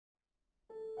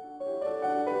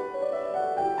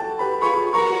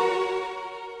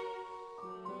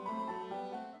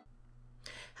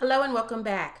Hello and welcome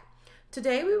back.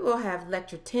 Today we will have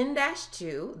Lecture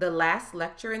 10-2, the last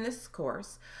lecture in this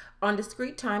course, on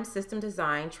discrete time system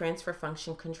design transfer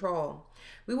function control.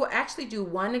 We will actually do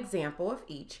one example of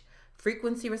each: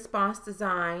 frequency response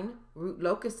design, root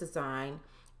locus design,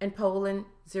 and Poland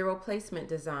zero placement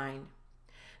design.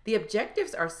 The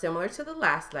objectives are similar to the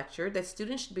last lecture, that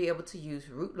students should be able to use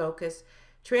root locus,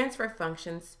 transfer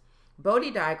functions,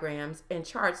 Bode diagrams, and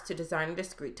charts to design a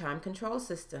discrete time control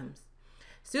systems.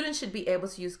 Students should be able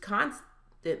to use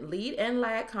constant lead and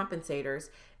lag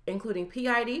compensators, including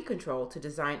PID control, to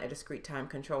design a discrete time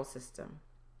control system.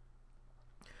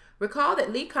 Recall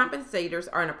that lead compensators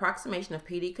are an approximation of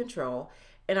PD control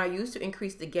and are used to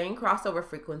increase the gain crossover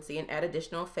frequency and add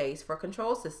additional phase for a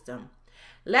control system.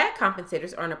 Lag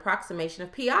compensators are an approximation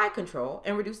of PI control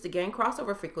and reduce the gain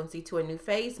crossover frequency to a new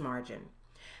phase margin.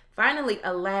 Finally,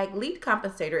 a lag lead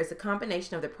compensator is a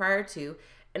combination of the prior two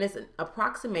and is an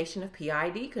approximation of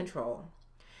PID control.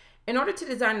 In order to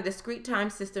design a discrete time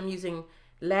system using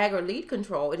lag or lead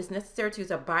control, it is necessary to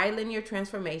use a bilinear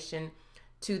transformation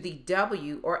to the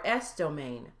W or S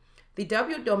domain. The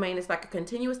W domain is like a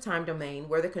continuous time domain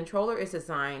where the controller is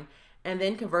designed and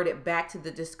then converted back to the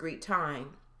discrete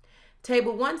time.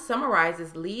 Table 1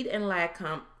 summarizes lead and lag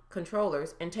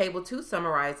controllers, and Table 2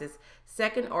 summarizes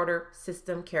second-order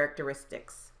system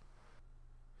characteristics.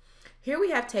 Here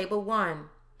we have Table 1.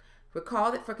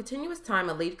 Recall that for continuous time,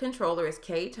 a lead controller is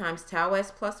K times tau S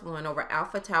plus 1 over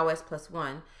alpha tau S plus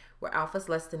 1, where alpha is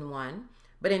less than 1.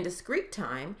 But in discrete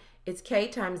time, it's K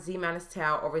times Z minus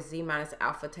tau over Z minus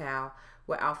alpha tau,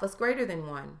 where alpha is greater than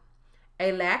 1.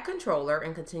 A lag controller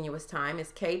in continuous time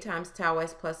is K times tau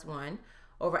S plus 1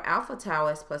 over alpha tau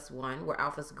S plus 1, where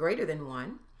alpha is greater than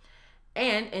 1.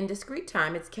 And in discrete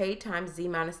time, it's K times Z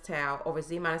minus tau over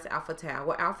Z minus alpha tau,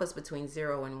 where alpha is between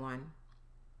 0 and 1.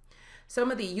 Some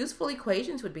of the useful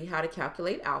equations would be how to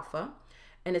calculate alpha,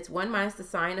 and it's 1 minus the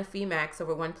sine of phi max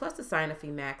over 1 plus the sine of phi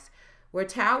max, where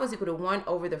tau is equal to 1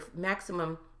 over the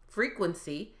maximum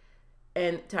frequency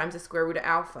and times the square root of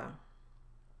alpha.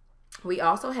 We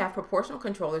also have proportional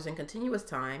controllers in continuous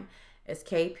time as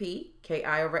Kp, Ki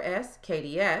over S,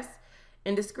 Kds.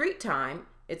 In discrete time,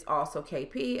 it's also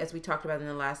Kp, as we talked about in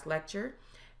the last lecture,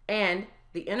 and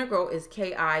the integral is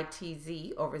Ki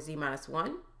Tz over Z minus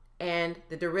 1, and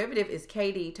the derivative is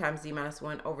Kd times Z minus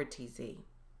 1 over Tz.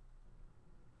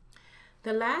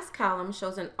 The last column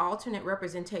shows an alternate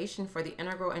representation for the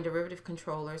integral and derivative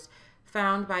controllers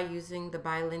found by using the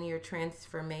bilinear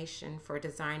transformation for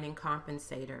designing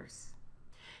compensators.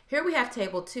 Here we have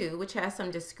Table 2, which has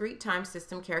some discrete time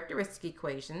system characteristic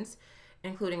equations,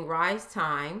 including rise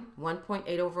time,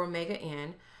 1.8 over omega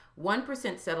n,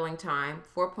 1% settling time,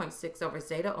 4.6 over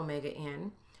zeta omega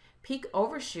n, peak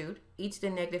overshoot, e to the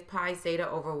negative pi zeta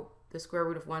over the square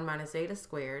root of 1 minus zeta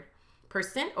squared,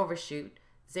 percent overshoot,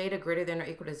 zeta greater than or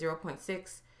equal to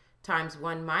 0.6 times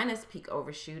 1 minus peak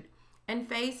overshoot, and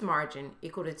phase margin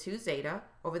equal to 2 zeta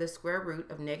over the square root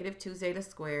of negative 2 zeta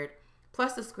squared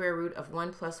plus the square root of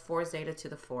 1 plus 4 zeta to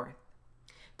the fourth.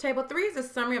 Table 3 is a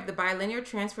summary of the bilinear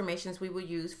transformations we will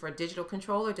use for digital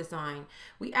controller design.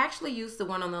 We actually used the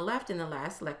one on the left in the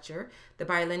last lecture, the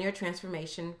bilinear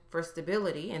transformation for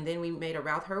stability, and then we made a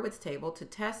Routh-Hurwitz table to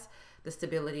test the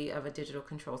stability of a digital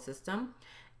control system.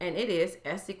 And it is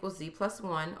S equals Z plus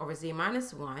 1 over Z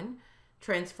minus 1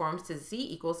 transforms to Z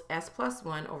equals S plus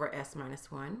 1 over S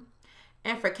minus 1.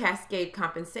 And for cascade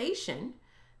compensation,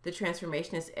 the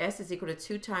transformation is S is equal to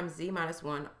 2 times Z minus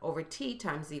 1 over T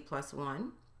times Z plus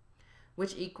 1,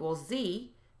 which equals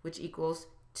Z, which equals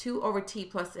 2 over T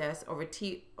plus S over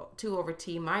 2 over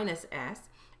T minus S.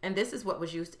 And this is what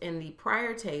was used in the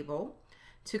prior table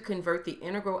to convert the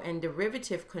integral and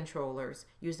derivative controllers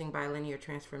using bilinear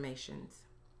transformations.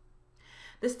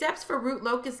 The steps for root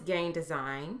locus gain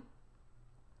design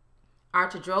are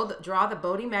to draw the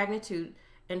Bode magnitude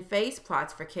and phase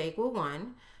plots for K equal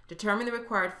 1, determine the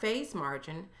required phase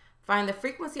margin, find the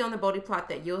frequency on the Bode plot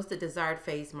that yields the desired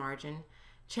phase margin,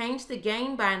 change the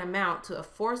gain by an amount to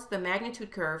force the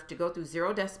magnitude curve to go through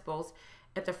 0 decibels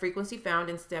at the frequency found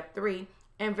in Step 3,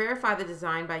 and verify the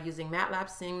design by using MATLAB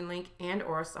Simulink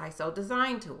and/or SISO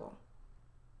design tool.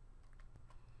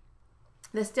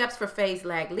 The steps for phase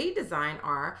lag lead design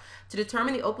are to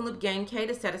determine the open loop gain K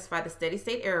to satisfy the steady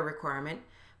state error requirement,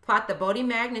 plot the Bode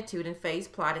magnitude and phase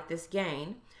plot at this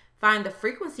gain, find the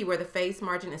frequency where the phase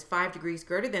margin is 5 degrees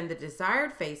greater than the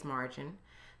desired phase margin,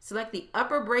 select the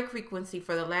upper break frequency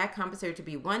for the lag compensator to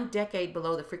be 1 decade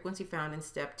below the frequency found in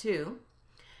Step 2,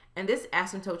 and this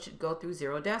asymptote should go through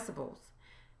 0 decibels.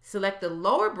 Select the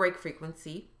lower break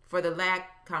frequency for the lag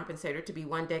compensator to be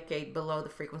 1 decade below the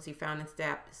frequency found in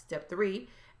step 3,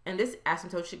 and this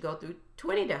asymptote should go through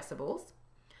 20 decibels.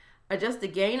 Adjust the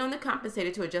gain on the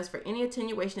compensator to adjust for any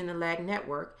attenuation in the lag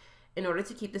network in order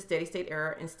to keep the steady state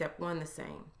error in step 1 the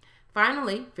same.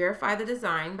 Finally, verify the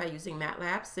design by using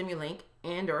MATLAB, Simulink,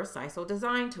 and/or Sisal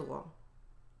design tool.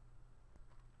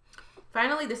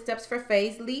 Finally, the steps for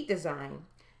phase lead design.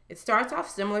 It starts off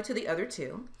similar to the other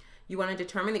two. You want to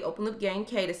determine the open loop gain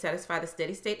K to satisfy the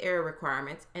steady state error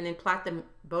requirements, and then plot the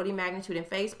Bode magnitude and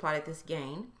phase plot at this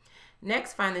gain.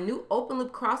 Next, find the new open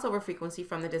loop crossover frequency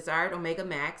from the desired omega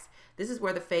max. This is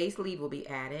where the phase lead will be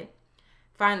added.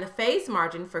 Find the phase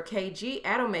margin for Kg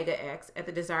at omega x at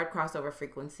the desired crossover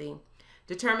frequency.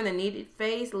 Determine the needed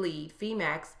phase lead, phi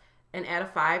max, and add a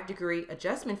 5-degree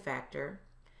adjustment factor.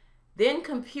 Then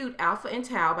compute alpha and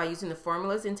tau by using the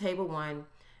formulas in Table 1.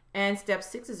 And step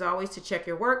 6 is always to check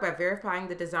your work by verifying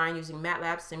the design using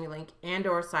MATLAB, Simulink,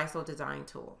 and/or Sisal design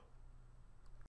tool.